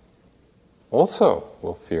lives, also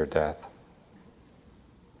will fear death.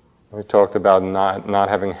 We talked about not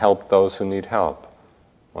having helped those who need help,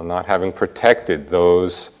 or not having protected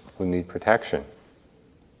those who need protection,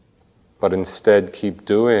 but instead keep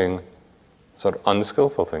doing sort of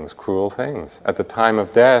unskillful things, cruel things. At the time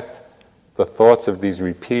of death, the thoughts of these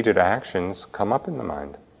repeated actions come up in the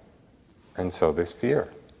mind, and so there's fear.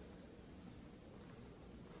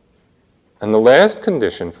 And the last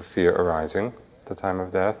condition for fear arising at the time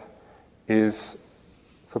of death is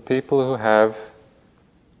for people who have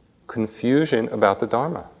confusion about the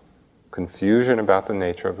Dharma, confusion about the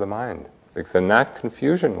nature of the mind, because then that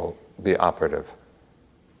confusion will be operative.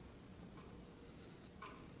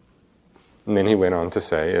 And then he went on to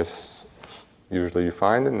say, as usually you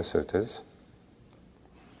find in the suttas,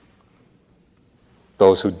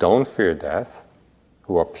 those who don't fear death,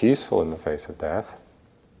 who are peaceful in the face of death,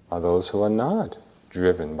 are those who are not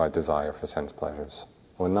driven by desire for sense pleasures,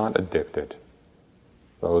 who are not addicted,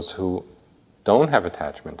 those who don't have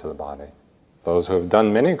attachment to the body, those who have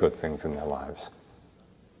done many good things in their lives,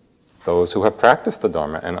 those who have practiced the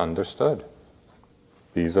Dharma and understood.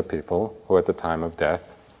 These are people who at the time of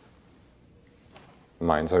death,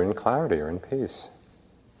 minds are in clarity or in peace.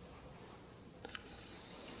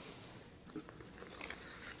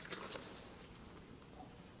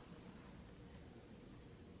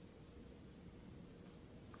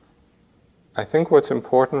 I think what's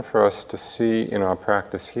important for us to see in our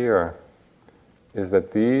practice here is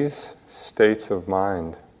that these states of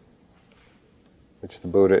mind, which the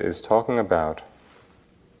Buddha is talking about,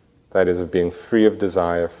 that is, of being free of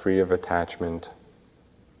desire, free of attachment,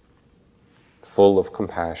 full of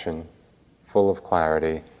compassion, full of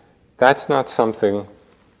clarity, that's not something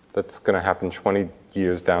that's going to happen 20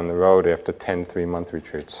 years down the road after 10 3-month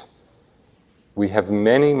retreats. We have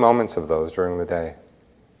many moments of those during the day.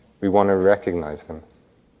 We want to recognize them.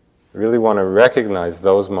 We really want to recognize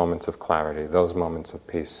those moments of clarity, those moments of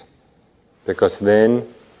peace. Because then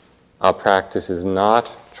our practice is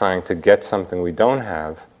not trying to get something we don't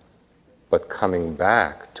have, but coming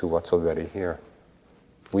back to what's already here.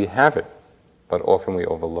 We have it, but often we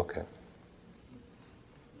overlook it.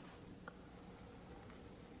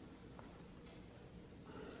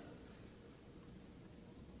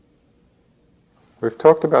 We've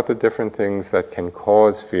talked about the different things that can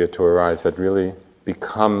cause fear to arise, that really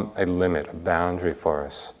become a limit, a boundary for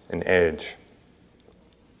us, an edge.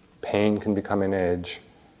 Pain can become an edge,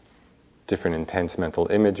 different intense mental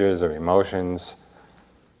images or emotions,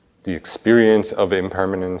 the experience of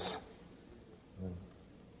impermanence,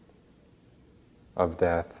 of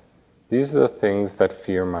death. These are the things that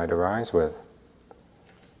fear might arise with.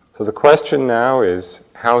 So the question now is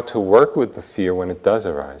how to work with the fear when it does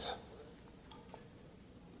arise.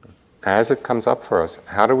 As it comes up for us,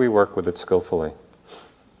 how do we work with it skillfully?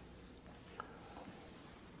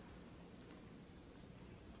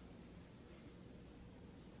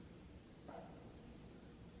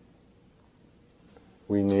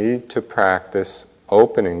 We need to practice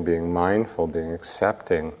opening, being mindful, being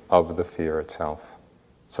accepting of the fear itself.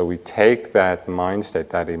 So we take that mind state,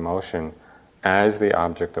 that emotion, as the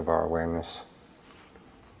object of our awareness.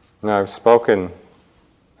 Now, I've spoken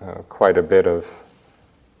quite a bit of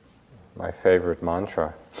my favorite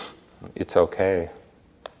mantra, it's okay.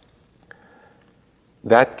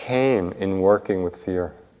 That came in working with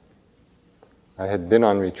fear. I had been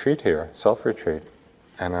on retreat here, self-retreat,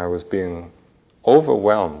 and I was being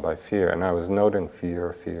overwhelmed by fear, and I was noting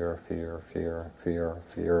fear, fear, fear, fear, fear,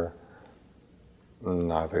 fear.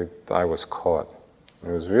 No, I was caught. It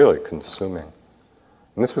was really consuming.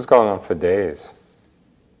 And this was going on for days.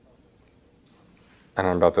 And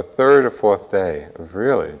on about the third or fourth day of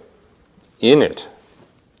really in it,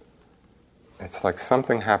 it's like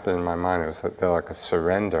something happened in my mind. It was like a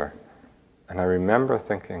surrender. And I remember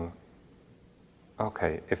thinking,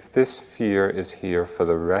 okay, if this fear is here for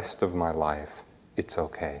the rest of my life, it's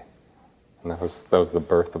okay. And that was the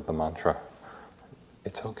birth of the mantra.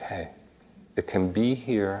 It's okay. It can be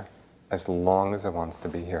here as long as it wants to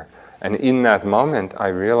be here. And in that moment, I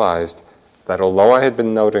realized that although I had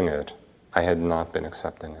been noting it, I had not been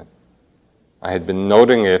accepting it. I had been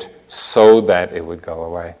noting it so that it would go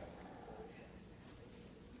away.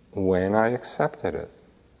 When I accepted it,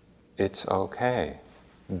 it's okay,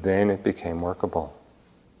 then it became workable.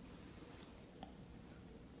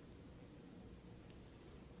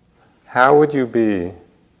 How would you be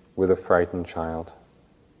with a frightened child?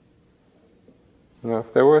 You know,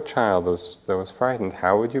 if there were a child that was frightened,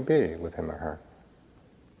 how would you be with him or her?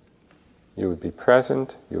 You would be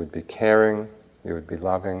present, you would be caring, you would be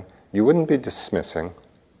loving. You wouldn't be dismissing,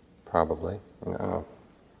 probably.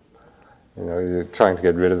 You're trying to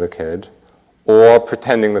get rid of the kid, or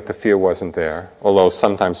pretending that the fear wasn't there, although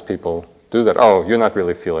sometimes people do that. Oh, you're not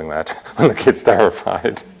really feeling that when the kid's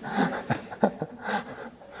terrified.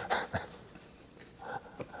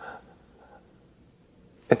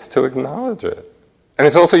 It's to acknowledge it. And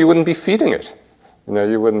it's also, you wouldn't be feeding it.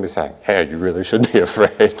 You wouldn't be saying, hey, you really should be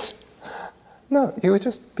afraid. No, you would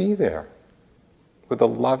just be there with a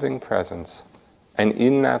loving presence. And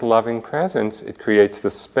in that loving presence, it creates the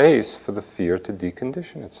space for the fear to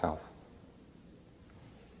decondition itself.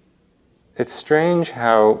 It's strange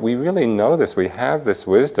how we really know this. We have this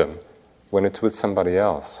wisdom when it's with somebody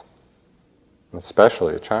else,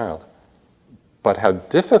 especially a child. But how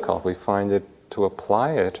difficult we find it to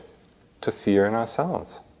apply it to fear in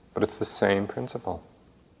ourselves. But it's the same principle.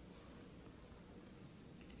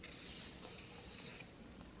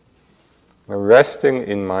 Now, resting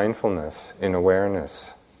in mindfulness, in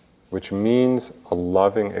awareness, which means a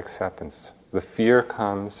loving acceptance. The fear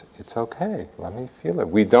comes, it's okay, let me feel it.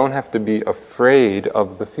 We don't have to be afraid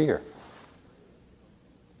of the fear.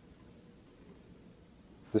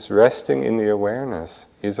 This resting in the awareness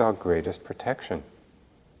is our greatest protection.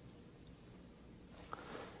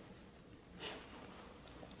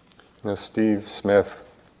 Steve Smith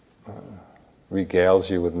regales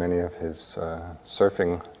you with many of his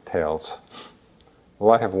surfing tales.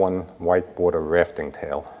 Well, I have one whitewater rafting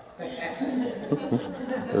tale.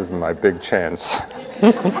 This is my big chance.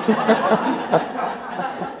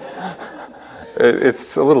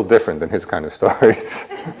 It's a little different than his kind of stories,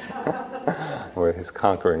 where he's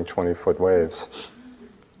conquering 20-foot waves.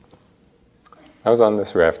 I was on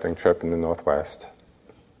this rafting trip in the Northwest,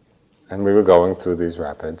 and we were going through these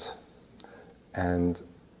rapids. And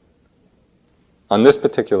on this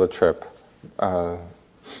particular trip, they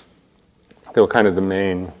were kind of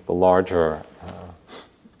the larger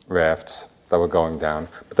rafts that were going down.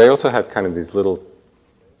 But they also had kind of these little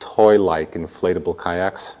toy-like inflatable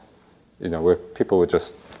kayaks, where people would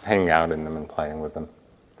just hang out in them and playing with them.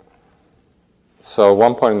 So at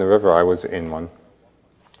one point in the river, I was in one,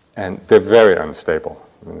 and they're very unstable.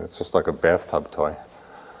 It's just like a bathtub toy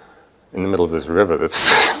in the middle of this river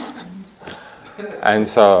that's... And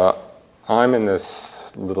so I'm in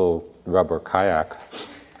this little rubber kayak,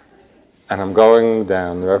 and I'm going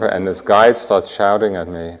down the river, and this guide starts shouting at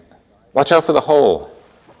me, "Watch out for the hole."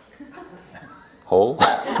 Hole?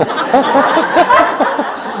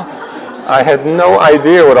 I had no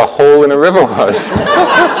idea what a hole in a river was.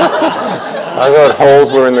 I thought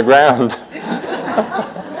holes were in the ground.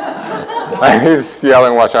 He's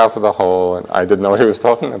yelling, "Watch out for the hole," and I didn't know what he was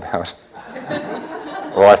talking about.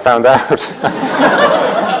 Well, I found out.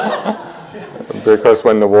 Because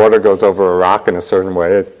when the water goes over a rock in a certain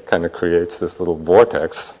way, it kind of creates this little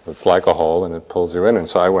vortex that's like a hole, and it pulls you in. And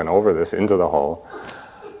so I went over this into the hole,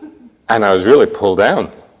 and I was really pulled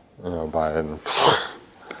down, by it.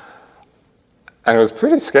 And it was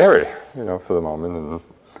pretty scary, for the moment. And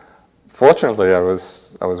fortunately, I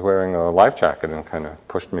was wearing a life jacket, and it kind of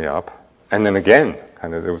pushed me up. And then again,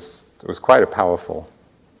 it was quite a powerful,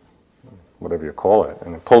 whatever you call it,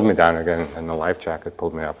 and it pulled me down again, and the life jacket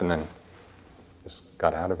pulled me up, and then just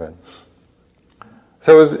got out of it.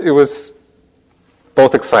 So it was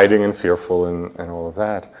both exciting and fearful and all of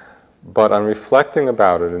that. But on reflecting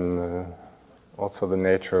about it and also the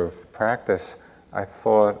nature of practice, I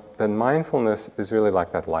thought that mindfulness is really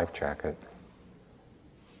like that life jacket.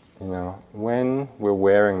 When we're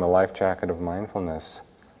wearing the life jacket of mindfulness,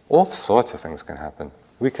 all sorts of things can happen.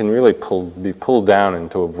 We can really be pulled down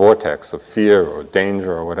into a vortex of fear or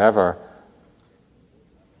danger or whatever.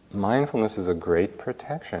 Mindfulness is a great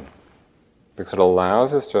protection because it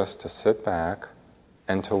allows us just to sit back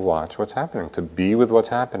and to watch what's happening, to be with what's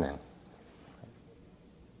happening,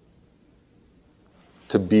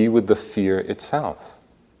 to be with the fear itself.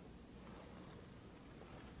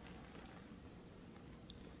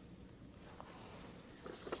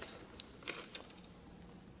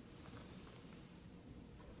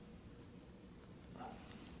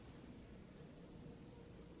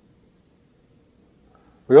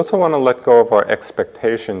 We also want to let go of our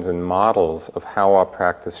expectations and models of how our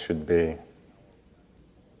practice should be.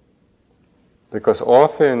 Because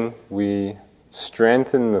often we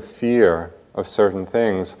strengthen the fear of certain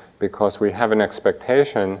things because we have an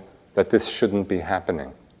expectation that this shouldn't be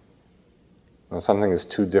happening. Something is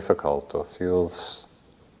too difficult or feels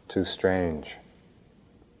too strange.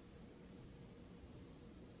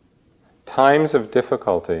 Times of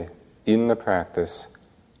difficulty in the practice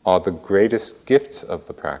are the greatest gifts of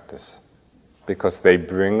the practice because they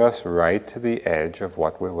bring us right to the edge of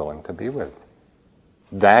what we're willing to be with.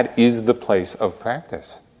 That is the place of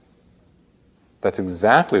practice. That's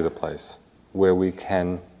exactly the place where we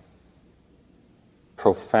can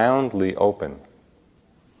profoundly open.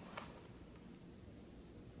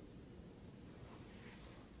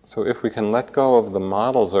 So if we can let go of the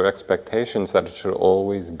models or expectations that it should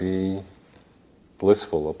always be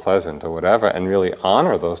blissful or pleasant or whatever, and really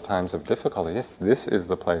honor those times of difficulty, yes, this is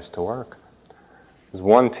the place to work. There's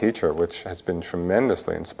one teacher which has been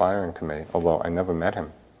tremendously inspiring to me, although I never met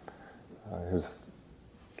him. Who's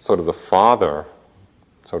sort of the father,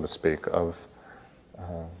 so to speak, of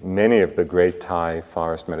many of the great Thai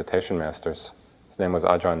forest meditation masters. His name was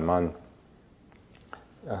Ajahn Mun.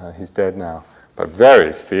 He's dead now, but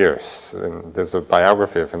very fierce. And there's a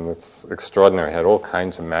biography of him that's extraordinary. He had all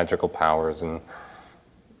kinds of magical powers and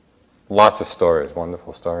lots of stories,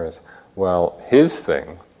 wonderful stories. Well, his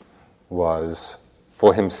thing was,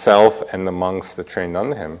 for himself and the monks that trained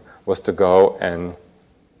under him, was to go and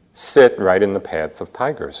sit right in the paths of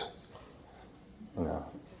tigers.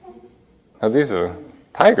 Now these are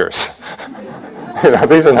tigers.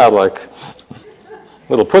 These are not like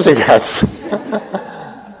little pussycats.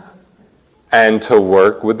 And to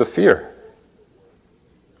work with the fear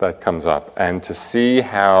that comes up, and to see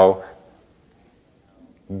how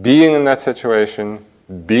being in that situation,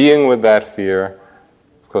 being with that fear,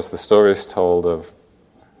 of course the story is told of,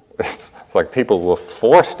 it's like people were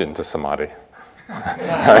forced into samadhi.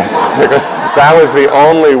 Right? Because that was the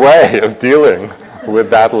only way of dealing with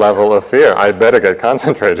that level of fear. I'd better get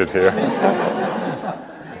concentrated here.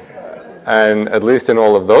 And at least in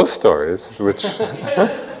all of those stories, which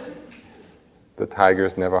the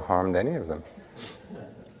tigers never harmed any of them.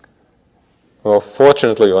 Well,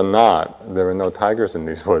 fortunately or not, there are no tigers in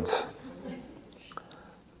these woods.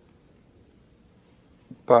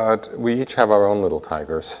 But we each have our own little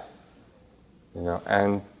tigers,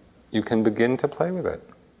 and you can begin to play with it.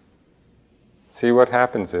 See what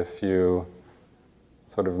happens if you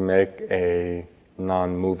sort of make a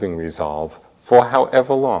non-moving resolve for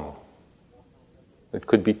however long. It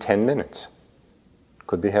could be 10 minutes. It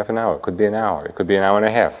could be half an hour. It could be an hour. It could be an hour and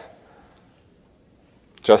a half.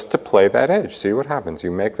 Just to play that edge. See what happens.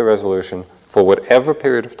 You make the resolution for whatever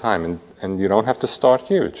period of time, and you don't have to start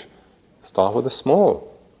huge. Start with a small.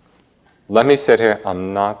 Let me sit here.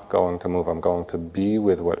 I'm not going to move. I'm going to be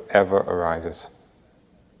with whatever arises.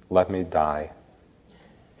 Let me die.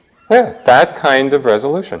 Yeah, that kind of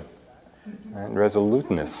resolution. And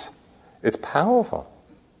resoluteness. It's powerful.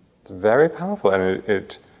 It's very powerful. And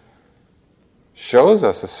it shows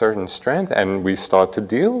us a certain strength, and we start to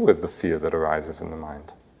deal with the fear that arises in the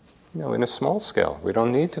mind. In a small scale. We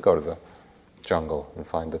don't need to go to the jungle and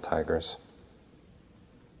find the tigers.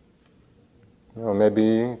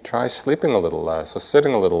 Maybe try sleeping a little less, or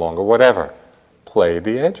sitting a little longer, whatever. Play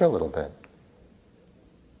the edge a little bit.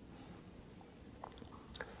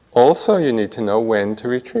 Also, you need to know when to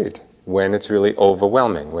retreat, when it's really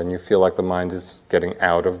overwhelming, when you feel like the mind is getting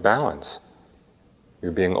out of balance.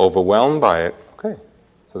 You're being overwhelmed by it, okay,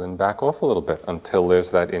 so then back off a little bit until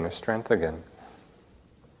there's that inner strength again.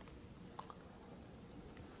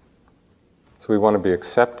 So we want to be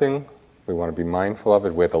accepting, we want to be mindful of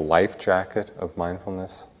it, wear the life jacket of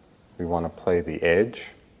mindfulness. We want to play the edge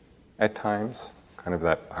at times, kind of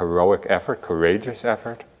that heroic effort, courageous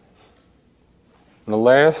effort. And the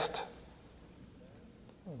last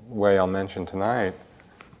way I'll mention tonight,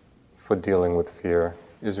 for dealing with fear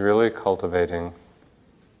is really cultivating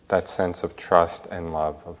that sense of trust and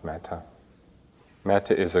love of metta.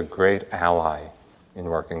 Metta is a great ally in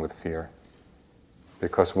working with fear,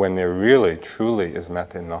 because when there really, truly is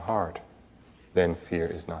metta in the heart, then fear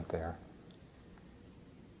is not there.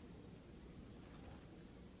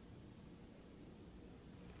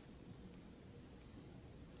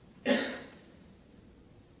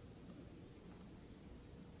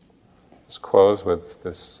 Let's close with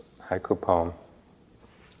this haiku poem.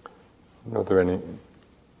 I don't know whether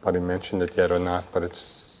anybody mentioned it yet or not, but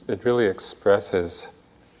it really expresses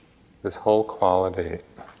this whole quality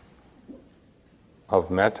of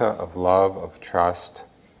metta, of love, of trust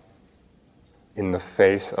in the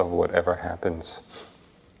face of whatever happens.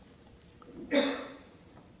 It's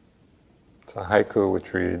a haiku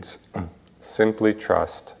which reads, "Simply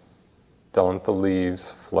trust, don't the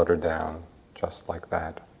leaves flutter down just like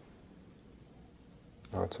that."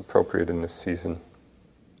 Oh, it's appropriate in this season.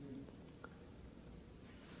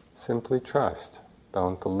 Simply trust,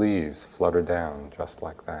 don't the leaves flutter down just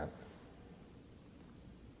like that.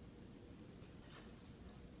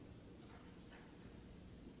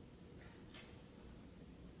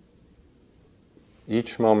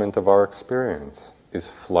 Each moment of our experience is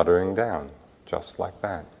fluttering down just like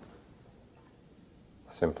that.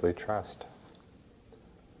 Simply trust.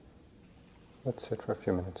 Let's sit for a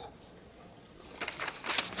few minutes.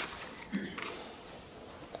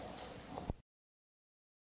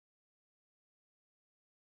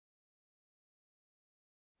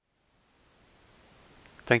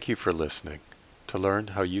 Thank you for listening. To learn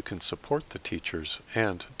how you can support the teachers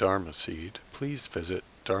and Dharma Seed, please visit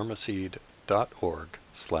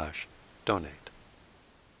dharmaseed.org/donate.